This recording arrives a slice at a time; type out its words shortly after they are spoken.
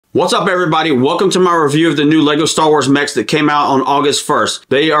What's up, everybody? Welcome to my review of the new LEGO Star Wars Mechs that came out on August 1st.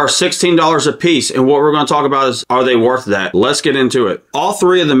 They are $16 a piece, and what we're going to talk about is, are they worth that? Let's get into it. All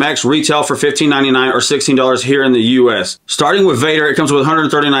three of the mechs retail for $15.99 or $16 here in the US. Starting with Vader, it comes with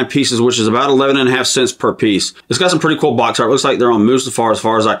 139 pieces, which is about 11.5 cents per piece. It's got some pretty cool box art. It looks like they're on Mustafar as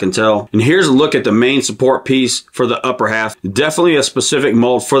far as I can tell. And here's a look at the main support piece for the upper half. Definitely a specific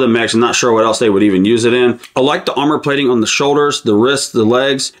mold for the mechs. I'm not sure what else they would even use it in. I like the armor plating on the shoulders, the wrists, the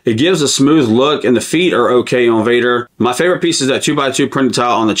legs. It gives a smooth look, and the feet are okay on Vader. My favorite piece is that 2x2 printed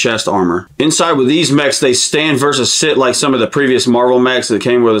tile on the chest armor. Inside with these mechs, they stand versus sit like some of the previous Marvel mechs that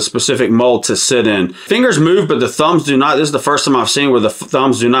came with a specific mold to sit in. Fingers move, but the thumbs do not. This is the first time I've seen where the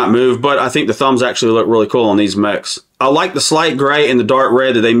thumbs do not move, but I think the thumbs actually look really cool on these mechs. I like the slight gray and the dark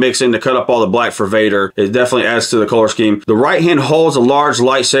red that they mix in to cut up all the black for Vader. It definitely adds to the color scheme. The right hand holds a large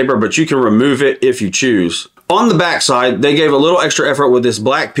lightsaber, but you can remove it if you choose. On the back side, they gave a little extra effort with this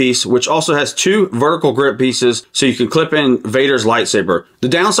black piece, which also has two vertical grip pieces so you can clip in Vader's lightsaber. The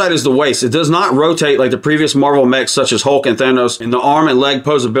downside is the waist. It does not rotate like the previous Marvel mechs such as Hulk and Thanos, and the arm and leg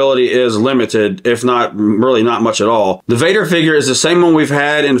posability is limited, if not really not much at all. The Vader figure is the same one we've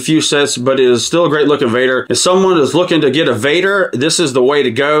had in a few sets, but it is still a great looking Vader. If someone is looking to get a Vader, this is the way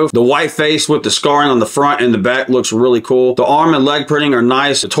to go. The white face with the scarring on the front and the back looks really cool. The arm and leg printing are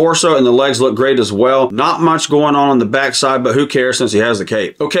nice. The torso and the legs look great as well. Not much going on the back side, but who cares since he has the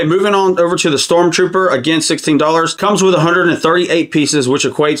cape. Okay, moving on over to the Stormtrooper. Again, $16. Comes with 138 pieces, which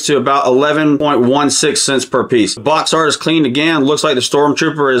equates to about 11.16 cents per piece. The box art is clean again. Looks like the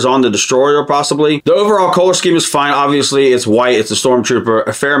Stormtrooper is on the Destroyer possibly. The overall color scheme is fine. Obviously, it's white. It's a Stormtrooper.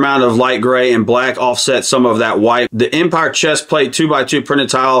 A fair amount of light gray and black offset some of that white. The Empire chest plate 2x2 printed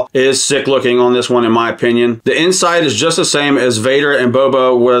tile is sick looking on this one in my opinion. The inside is just the same as Vader and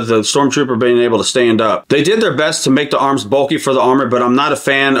Boba, with the Stormtrooper being able to stand up. They did their best to make the arms bulky for the armor, but I'm not a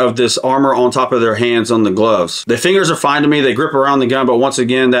fan of this armor on top of their hands on the gloves. The fingers are fine to me. They grip around the gun, but once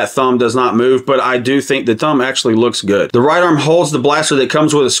again, that thumb does not move, but I do think the thumb actually looks good. The right arm holds the blaster that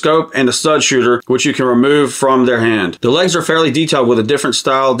comes with a scope and a stud shooter, which you can remove from their hand. The legs are fairly detailed with a different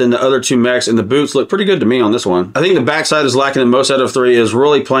style than the other two mechs, and the boots look pretty good to me on this one. I think the backside is lacking the most out of three, is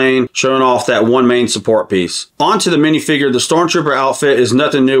really plain, showing off that one main support piece. On to the minifigure. The Stormtrooper outfit is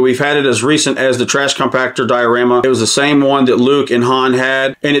nothing new. We've had it as recent as the trash compactor diorama. It was the same one that Luke and Han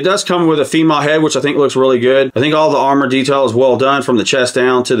had, and it does come with a female head, which I think looks really good. I think all the armor detail is well done from the chest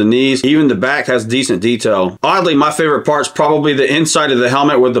down to the knees. Even the back has decent detail. Oddly, my favorite part is probably the inside of the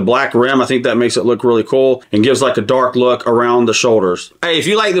helmet with the black rim. I think that makes it look really cool and gives like a dark look around the shoulders. Hey, if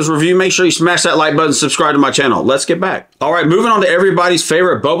you like this review, make sure you smash that like button, subscribe to my channel. Let's get back. All right, moving on to everybody's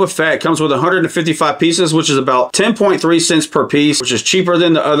favorite Boba Fett. Comes with 155 pieces, which is about 10.3 cents per piece, which is cheaper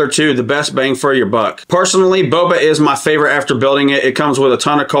than the other two. The best bang for your buck. Personally, Boba is my favorite after building it. It comes with a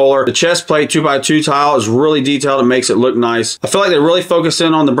ton of color. The chest plate 2x2 tile is really detailed and makes it look nice. I feel like they really focus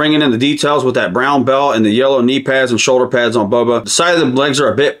in on the bringing in the details with that brown belt and the yellow knee pads and shoulder pads on Boba. The side of the legs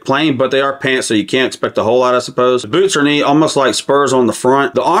are a bit plain, but they are pants, so you can't expect a whole lot, I suppose. The boots are neat, almost like spurs on the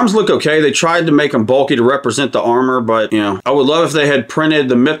front. The arms look okay. They tried to make them bulky to represent the armor, but you know, I would love if they had printed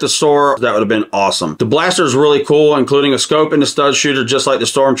the Mythosaur. That would have been awesome. The blaster is really cool, including a scope and a stud shooter, just like the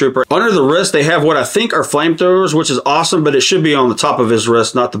Stormtrooper. Under the wrist, they have what I think are flamethrowers, which is awesome, but it should be on the top of his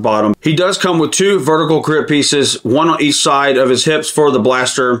wrist, not the bottom. He does come with two vertical grip pieces, one on each side of his hips for the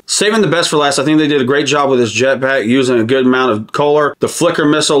blaster. Saving the best for last, I think they did a great job with his jetpack, using a good amount of color. The flicker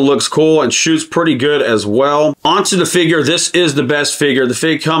missile looks cool and shoots pretty good as well. Onto the figure. This is the best figure. The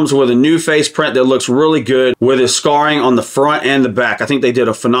fig comes with a new face print that looks really good with his scarring on the front and the back. I think they did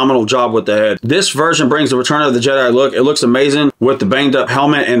a phenomenal job with the head. This version brings the Return of the Jedi look. It looks amazing with the banged up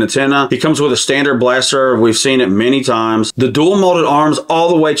helmet and antenna. He comes with a standard blaster. We've seen it many times. The dual molded arms all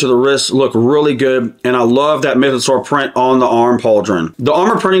the way to the wrists look really good, and I love that Mythosaur print on the arm pauldron. The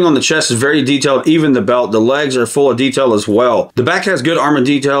armor printing on the chest is very detailed, even the belt. The legs are full of detail as well. The back has good armor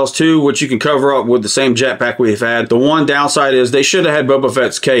details too, which you can cover up with the same jetpack we've had. The one downside is they should have had Boba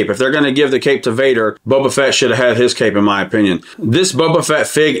Fett's cape. If they're going to give the cape to Vader, Boba Fett should have had his cape in my opinion. This Boba Fett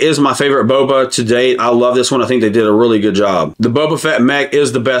fig is my favorite Boba to date. I love this one. I think they did a really good job. The Boba Fett mech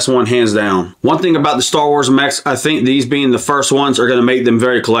is the best one, hands down. One thing about the Star Wars mechs, I think these being the first ones are going to make them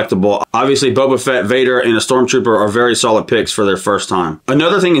very collectible. Obviously, Boba Fett, Vader, and a Stormtrooper are very solid picks for their first time.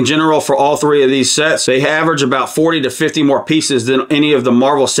 Another thing in general for all three of these sets, they average about 40 to 50 more pieces than any of the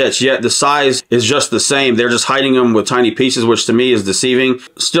Marvel sets, yet the size is just the same. They're just hiding them with tiny pieces, which to me is deceiving.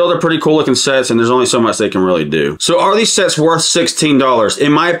 Still, they're pretty cool looking sets, and there's only so much they can really do. So are these sets worth $16?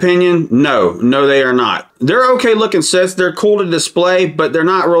 In my opinion, no. No, they are not. They're okay looking sets. They're cool to display, but they're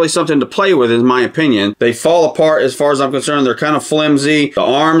not really something to play with, in my opinion. They fall apart as far as I'm concerned. They're kind of flimsy. The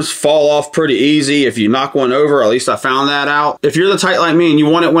arms fall off pretty easy if you knock one over. At least I found that out. If you're the type like me and you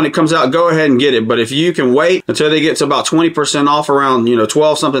want it when it comes out, go ahead and get it. But if you can wait until they get to about 20% off, around, you know,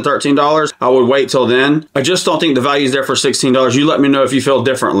 12 something, $13, I would wait till then. I just don't think the value is there for $16. You let me know if you feel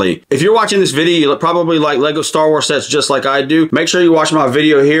differently. If you're watching this video, you probably like Lego Star Wars sets just like I do. Make sure you watch my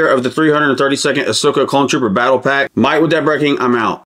video here of the 332nd Ahsoka Clone Trooper Battle Pack. Mike with that breaking, I'm out.